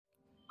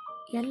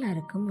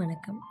எல்லாருக்கும்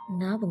வணக்கம்.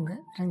 நான் உங்கள்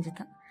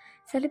Ranjitha.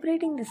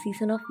 Celebrating the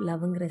season of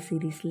லவ்ங்கிற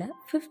சீரீஸில்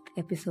 5th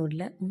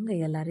எபிசோடில்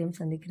உங்கள் எல்லாரையும்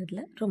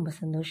சந்திக்கிறதுல ரொம்ப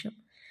சந்தோஷம்.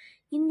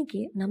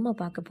 இன்றைக்கி நம்ம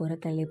பார்க்க போகிற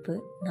தலைப்பு,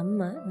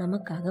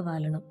 நமக்காக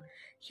வாழணும்,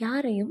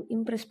 யாரையும்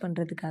இம்ப்ரெஸ்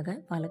பண்ணுறதுக்காக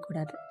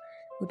வாழக்கூடாது.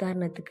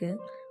 உதாரணத்துக்கு,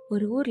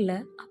 ஒரு ஊரில்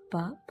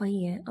அப்பா,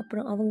 பையன்,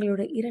 அப்புறம்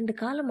அவங்களோட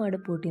 2 காளை மாடு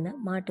போட்டின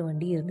மாட்டு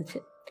வண்டி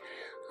இருந்துச்சு.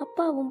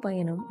 அப்பாவும்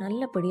பையனும்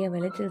நல்லபடியாக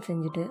விளைச்சல்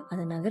செஞ்சுட்டு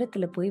அதை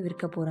நகரத்தில் போய்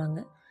விற்க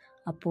போகிறாங்க.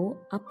 அப்போது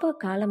அப்பா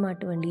காளை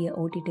மாட்டு வண்டியை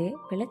ஓட்டிகிட்டே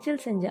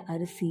விளைச்சல் செஞ்ச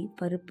அரிசி,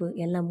 பருப்பு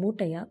எல்லாம்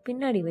மூட்டையாக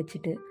பின்னாடி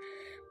வச்சுட்டு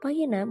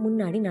பையனை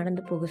முன்னாடி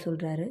நடந்து போக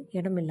சொல்கிறாரு,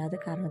 இடமில்லாத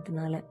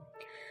காரணத்தினால.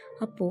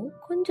 அப்போது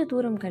கொஞ்சம்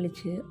தூரம்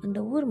கழித்து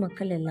அந்த ஊர்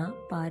மக்கள் எல்லாம்,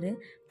 பாரு,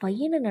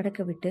 பையனை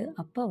நடக்க விட்டு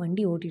அப்பா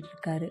வண்டி ஓட்டிகிட்டு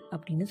இருக்காரு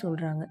அப்படின்னு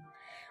சொல்கிறாங்க.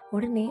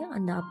 உடனே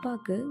அந்த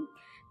அப்பாவுக்கு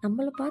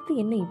நம்மளை பார்த்து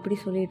என்ன இப்படி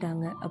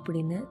சொல்லிட்டாங்க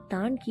அப்படின்னு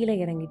தான் கீழே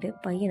இறங்கிட்டு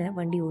பையனை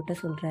வண்டி ஓட்ட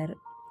சொல்கிறாரு.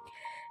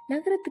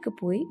 நகரத்துக்கு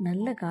போய்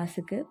நல்ல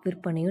காசுக்கு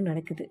விற்பனையும்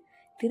நடக்குது.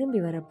 திரும்பி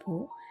வரப்போ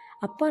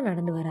அப்பா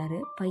நடந்து வராரு,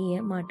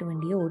 பையன் மாட்டு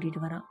வண்டியை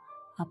ஓட்டிகிட்டு வரான்.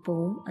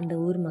 அப்போவும் அந்த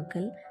ஊர்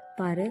மக்கள்,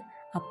 பாரு,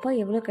 அப்பா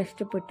எவ்வளோ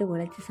கஷ்டப்பட்டு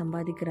உழைச்சி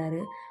சம்பாதிக்கிறாரு,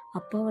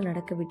 அப்பாவை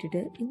நடக்க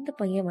விட்டுட்டு இந்த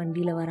பையன்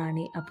வண்டியில்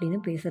வரானே அப்படின்னு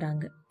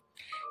பேசுகிறாங்க.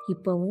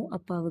 இப்போவும்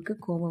அப்பாவுக்கு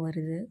கோபம்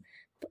வருது.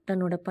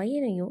 தன்னோட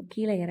பையனையும்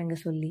கீழே இறங்க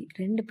சொல்லி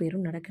 2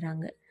 பேரும்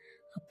நடக்கிறாங்க.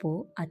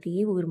 அப்போது அதே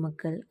ஊர்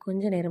மக்கள்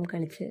கொஞ்ச நேரம்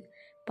கழித்து,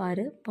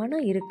 பாரு,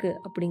 பணம் இருக்குது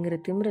அப்படிங்கிற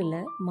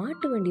திமிரில்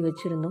மாட்டு வண்டி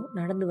வச்சுருந்தோம்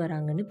நடந்து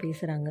வராங்கன்னு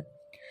பேசுகிறாங்க.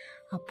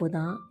 அப்போ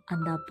தான்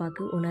அந்த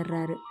அப்பாவுக்கு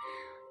உணர்றாரு,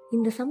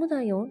 இந்த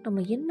சமுதாயம்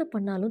நம்ம என்ன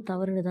பண்ணாலும்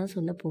தவறுன்னு தான்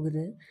சொல்ல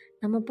போகுது.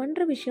 நம்ம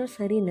பண்ணுற விஷயம்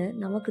சரின்னு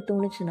நமக்கு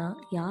தோணுச்சுன்னா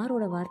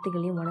யாரோட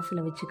வார்த்தைகளையும்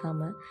மனசில்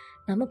வச்சுக்காம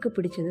நமக்கு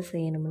பிடிச்சது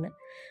செய்யணும்னு.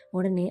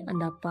 உடனே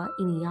அந்த அப்பா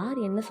இனி யார்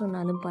என்ன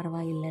சொன்னாலும்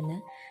பரவாயில்லைன்னு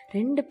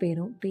 2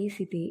 பேரும்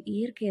பேசிட்டே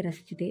இயற்கையை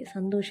ரசிச்சுட்டே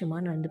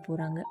சந்தோஷமாக நடந்து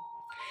போகிறாங்க.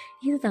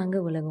 இது தாங்க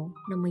உலகம்.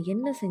 நம்ம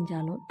என்ன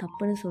செஞ்சாலும்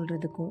தப்புன்னு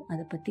சொல்கிறதுக்கும்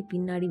அதை பற்றி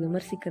பின்னாடி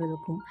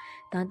விமர்சிக்கிறதுக்கும்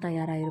தான்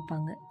தயாராக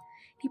இருப்பாங்க.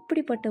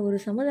 இப்படிப்பட்ட ஒரு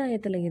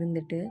சமுதாயத்தில்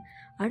இருந்துட்டு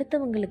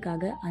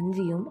அடுத்தவங்களுக்காக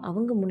அஞ்சியும்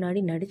அவங்க முன்னாடி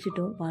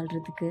நடிச்சிட்டும்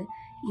வாழ்கிறதுக்கு,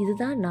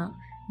 இதுதான்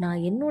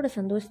நான் என்னோட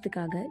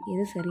சந்தோஷத்துக்காக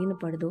எது சரின்னு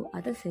படுதோ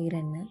அதை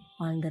செய்கிறேன்னு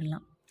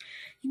வாழ்ந்துடலாம்.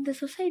 இந்த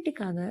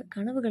சொசைட்டிக்காக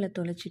கனவுகளை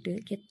தொலைச்சிட்டு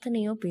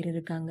எத்தனையோ பேர்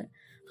இருக்காங்க.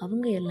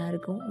 அவங்க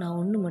எல்லாருக்கும் நான்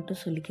ஒன்று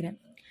மட்டும் சொல்லிக்கிறேன்,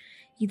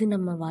 இது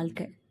நம்ம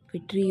வாழ்க்கை.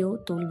 வெற்றியோ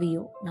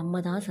தோல்வியோ நம்ம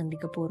தான்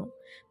சந்திக்க போகிறோம்.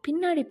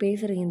 பின்னாடி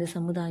பேசுகிற இந்த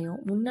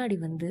சமுதாயம் முன்னாடி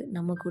வந்து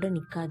நம்ம கூட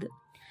நிற்காது.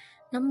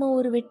 நம்ம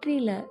ஒரு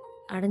வெற்றியில்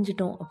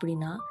அடைஞ்சிட்டோம்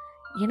அப்படின்னா,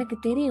 எனக்கு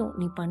தெரியும்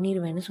நீ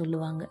பண்ணிடுவேன்னு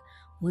சொல்லுவாங்க.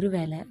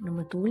 ஒருவேளை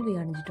நம்ம தோல்வி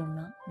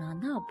அடைஞ்சிட்டோம்னா,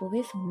 நான் தான்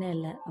அப்போவே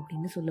சொன்னேன்ல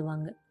அப்படின்னு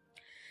சொல்லுவாங்க.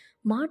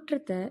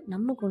 மாற்றத்தை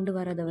நம்ம கொண்டு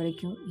வர்றது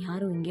வரைக்கும்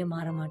யாரும் இங்கே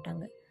மாற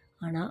மாட்டாங்க.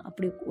 ஆனால்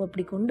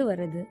அப்படி கொண்டு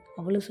வர்றது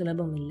அவ்வளோ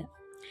சுலபம் இல்லை.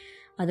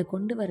 அதை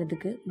கொண்டு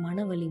வர்றதுக்கு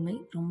மன வலிமை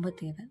ரொம்ப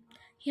தேவை.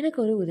 எனக்கு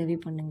ஒரு உதவி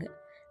பண்ணுங்க.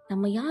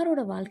 நம்ம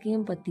யாரோட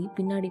வாழ்க்கையும் பற்றி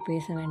பின்னாடி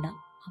பேச வேண்டாம்.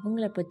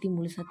 அவங்கள பற்றி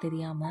முழுசாக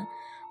தெரியாமல்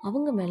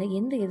அவங்க மேலே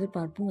எந்த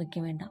எதிர்பார்ப்பும் வைக்க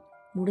வேண்டாம்.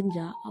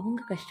 முடிஞ்சால்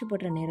அவங்க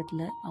கஷ்டப்படுற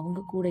நேரத்தில்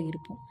அவங்க கூட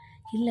இருப்போம்.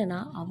 இல்லைனா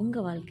அவங்க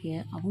வாழ்க்கையை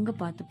அவங்க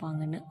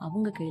பார்த்துப்பாங்கன்னு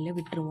அவங்க கையில்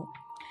விட்டுருவோம்.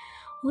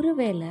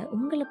 ஒருவேளை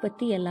உங்களை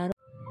பற்றி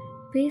எல்லாரும்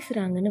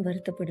பேசுகிறாங்கன்னு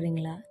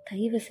வருத்தப்படுறீங்களா?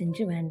 தயவு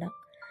செஞ்சு வேண்டாம்.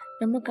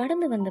 நம்ம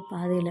கடந்து வந்த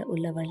பாதையில்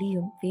உள்ள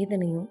வலியும்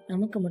வேதனையும்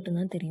நமக்கு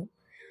மட்டும்தான் தெரியும்.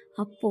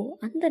 அப்போது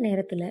அந்த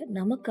நேரத்தில்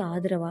நமக்கு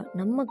ஆதரவாக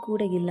நம்ம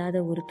கூட இல்லாத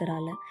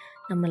ஒருத்தரால்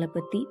நம்மளை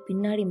பற்றி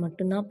பின்னாடி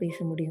மட்டும்தான் பேச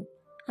முடியும்.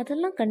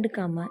 அதெல்லாம்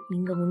கண்டுக்காமல்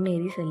நீங்கள்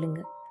முன்னேறி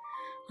செல்லுங்க.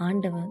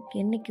 ஆண்டவன்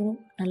என்றைக்கும்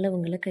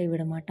நல்லவங்களை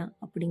கைவிட மாட்டான்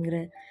அப்படிங்கிற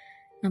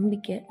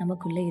நம்பிக்கை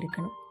நமக்குள்ளே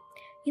இருக்கணும்.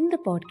 இந்த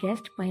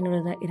பாட்காஸ்ட்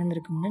பயனுள்ளதாக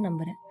இருந்திருக்கும்னு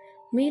நம்புகிறேன்.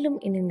 மேலும்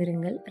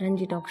இணைந்திருங்கள்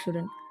ரஞ்சி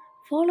டாக்ஸுடன்.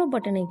 ஃபாலோ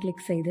பட்டனை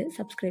கிளிக் செய்து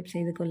சப்ஸ்கிரைப்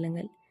செய்து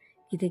கொள்ளுங்கள்.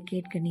 இதை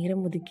கேட்க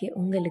நேரம் ஒதுக்கிய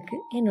உங்களுக்கு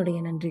என்னுடைய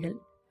நன்றிகள்.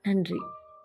 நன்றி.